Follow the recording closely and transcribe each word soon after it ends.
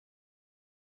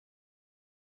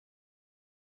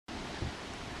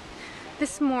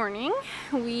This morning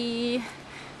we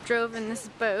drove in this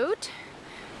boat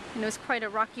and it was quite a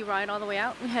rocky ride all the way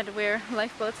out. We had to wear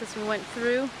lifeboats as we went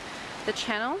through the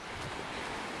channel,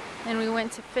 and we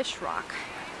went to Fish Rock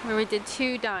where we did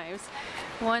 2 dives.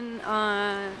 One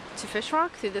to Fish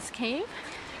Rock through this cave,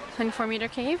 24-meter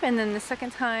cave, and then the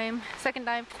second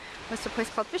dive was to a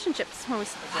place called Fish and Chips where we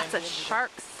saw lots of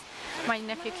sharks. My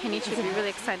nephew Kenichi would be really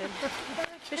excited.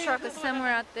 Fish Rock is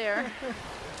somewhere out there.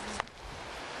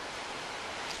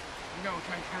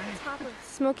 Top of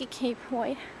Smoky Cape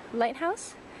White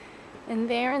Lighthouse, and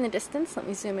there in the distance, let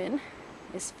me zoom in,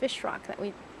 is Fish Rock that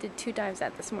we did 2 dives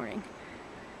at this morning.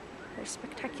 They're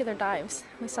spectacular dives.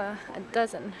 We saw a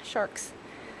dozen sharks.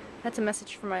 That's a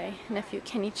message for my nephew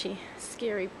Kenichi.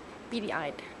 Scary,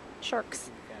 beady-eyed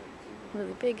sharks.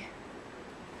 Really big.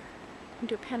 I'll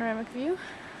do a panoramic view.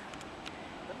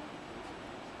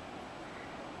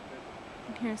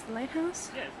 And here's the lighthouse.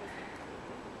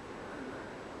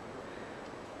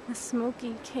 The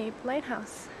Smoky Cape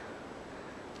Lighthouse.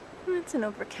 It's an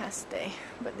overcast day,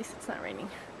 but at least it's not raining.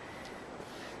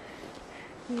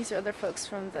 And these are other folks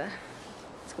from the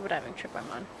scuba diving trip I'm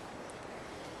on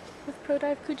with Pro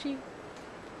Dive Kuji.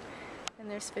 And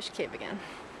there's Fish Cave again.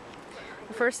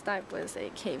 The first dive was a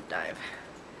cave dive.